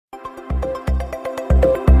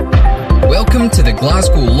Welcome to the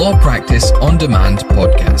Glasgow Law Practice On Demand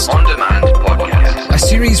podcast. A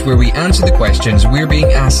series where we answer the questions we're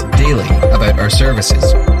being asked daily about our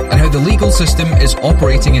services and how the legal system is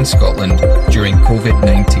operating in Scotland during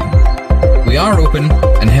COVID-19. We are open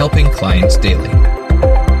and helping clients daily.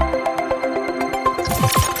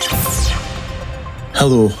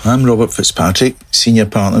 Hello, I'm Robert Fitzpatrick, Senior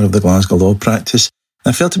Partner of the Glasgow Law Practice.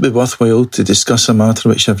 I felt it would be worthwhile to discuss a matter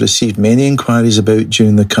which I've received many inquiries about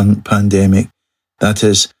during the current pandemic. That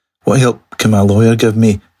is, what help can my lawyer give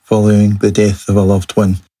me following the death of a loved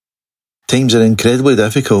one? Times are incredibly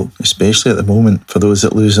difficult, especially at the moment, for those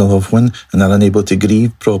that lose a loved one and are unable to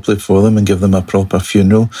grieve properly for them and give them a proper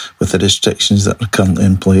funeral with the restrictions that are currently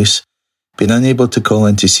in place. Being unable to call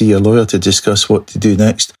in to see your lawyer to discuss what to do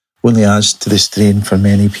next only adds to the strain for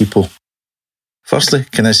many people. Firstly,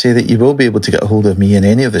 can I say that you will be able to get a hold of me and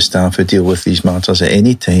any of the staff who deal with these matters at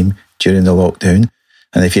any time during the lockdown.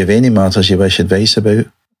 And if you have any matters you wish advice about,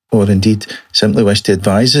 or indeed simply wish to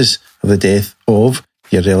advise us of the death of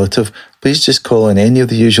your relative, please just call on any of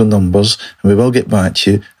the usual numbers and we will get back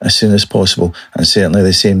to you as soon as possible, and certainly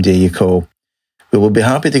the same day you call. We will be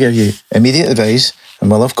happy to give you immediate advice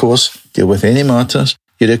and will of course deal with any matters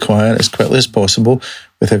you require as quickly as possible,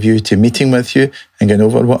 with a view to meeting with you and going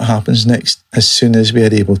over what happens next as soon as we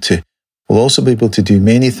are able to. We'll also be able to do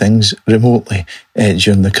many things remotely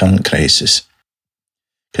during the current crisis.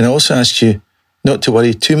 Can I also ask you not to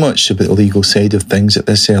worry too much about the legal side of things at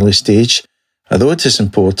this early stage? Although it is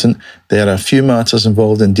important, there are a few matters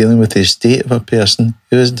involved in dealing with the estate of a person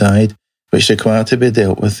who has died which require to be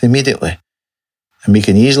dealt with immediately. And we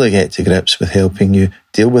can easily get to grips with helping you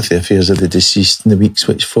deal with the affairs of the deceased in the weeks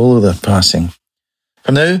which follow their passing.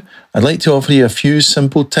 For now, I'd like to offer you a few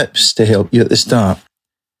simple tips to help you at the start.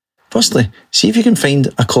 Firstly, see if you can find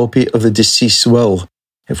a copy of the deceased's will.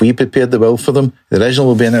 If we prepared the will for them, the original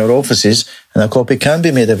will be in our offices and a copy can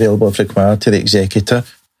be made available if required to the executor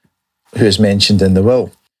who is mentioned in the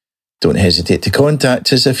will. Don't hesitate to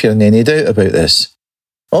contact us if you're in any doubt about this.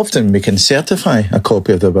 Often we can certify a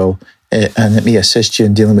copy of the will and it may assist you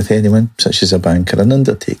in dealing with anyone, such as a bank or an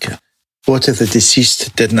undertaker. What if the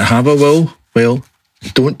deceased didn't have a will? Well,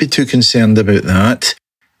 don't be too concerned about that.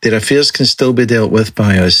 Their affairs can still be dealt with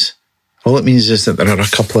by us. All it means is that there are a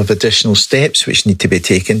couple of additional steps which need to be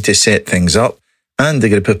taken to set things up, and the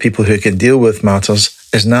group of people who can deal with matters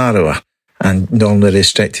is narrower and normally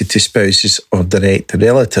restricted to spouses or direct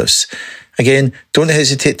relatives. Again, don't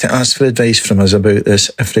hesitate to ask for advice from us about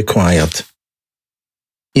this if required.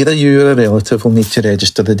 Either you or a relative will need to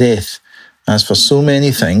register the death. As for so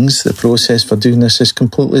many things, the process for doing this is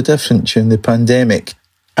completely different during the pandemic,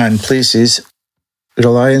 and places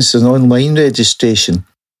reliance on online registration.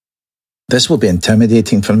 This will be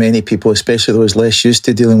intimidating for many people, especially those less used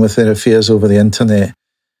to dealing with their affairs over the internet.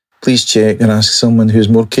 Please check and ask someone who is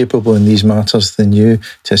more capable in these matters than you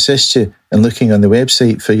to assist you in looking on the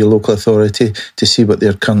website for your local authority to see what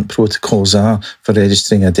their current protocols are for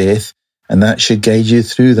registering a death, and that should guide you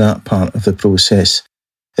through that part of the process.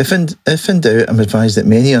 If in doubt, I'm advised that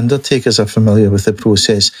many undertakers are familiar with the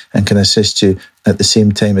process and can assist you at the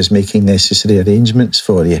same time as making necessary arrangements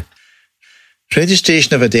for you.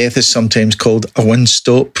 Registration of a death is sometimes called a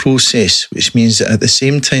one-stop process, which means that at the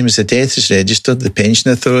same time as the death is registered, the pension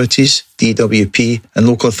authorities, DWP and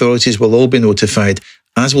local authorities will all be notified,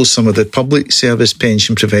 as will some of the public service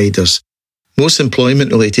pension providers. Most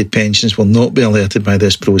employment-related pensions will not be alerted by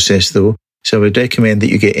this process though, so I would recommend that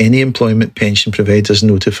you get any employment pension providers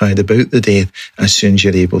notified about the death as soon as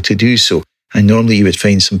you're able to do so. And normally you would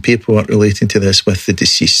find some paperwork relating to this with the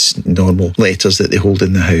deceased's normal letters that they hold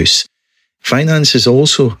in the house. Finance is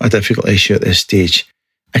also a difficult issue at this stage.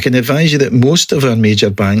 I can advise you that most of our major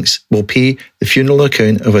banks will pay the funeral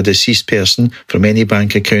account of a deceased person from any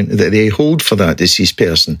bank account that they hold for that deceased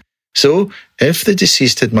person. So, if the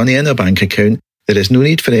deceased had money in a bank account, there is no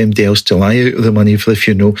need for MD else to lie out of the money for the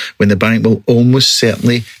funeral when the bank will almost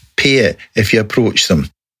certainly pay it if you approach them.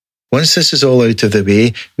 Once this is all out of the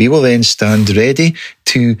way, we will then stand ready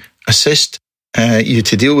to assist you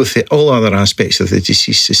to deal with all other aspects of the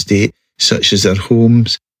deceased estate, such as their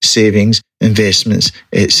homes, savings, investments,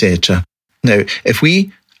 etc. Now, if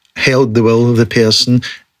we held the will of the person,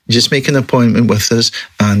 just make an appointment with us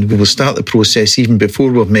and we will start the process even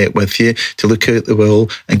before we've met with you to look out the will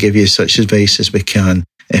and give you such advice as we can.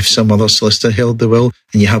 If some other solicitor held the will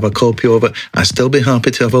and you have a copy of it, I'd still be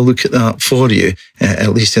happy to have a look at that for you, at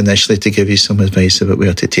least initially to give you some advice about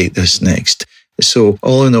where to take this next. So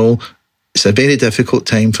all in all, it's a very difficult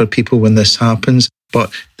time for people when this happens,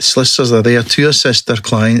 but solicitors are there to assist their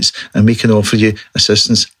clients and we can offer you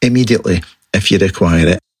assistance immediately if you require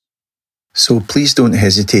it. So please don't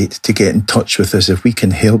hesitate to get in touch with us if we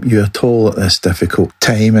can help you at all at this difficult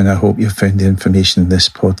time, and I hope you found the information in this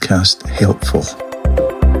podcast helpful.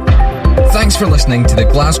 Thanks for listening to the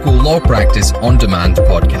Glasgow Law Practice On Demand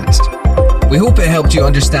podcast. We hope it helped you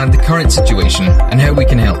understand the current situation and how we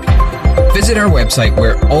can help you. Visit our website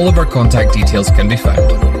where all of our contact details can be found.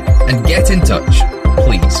 And get in touch,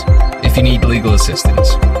 please, if you need legal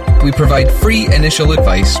assistance. We provide free initial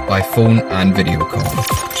advice by phone and video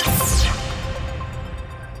call.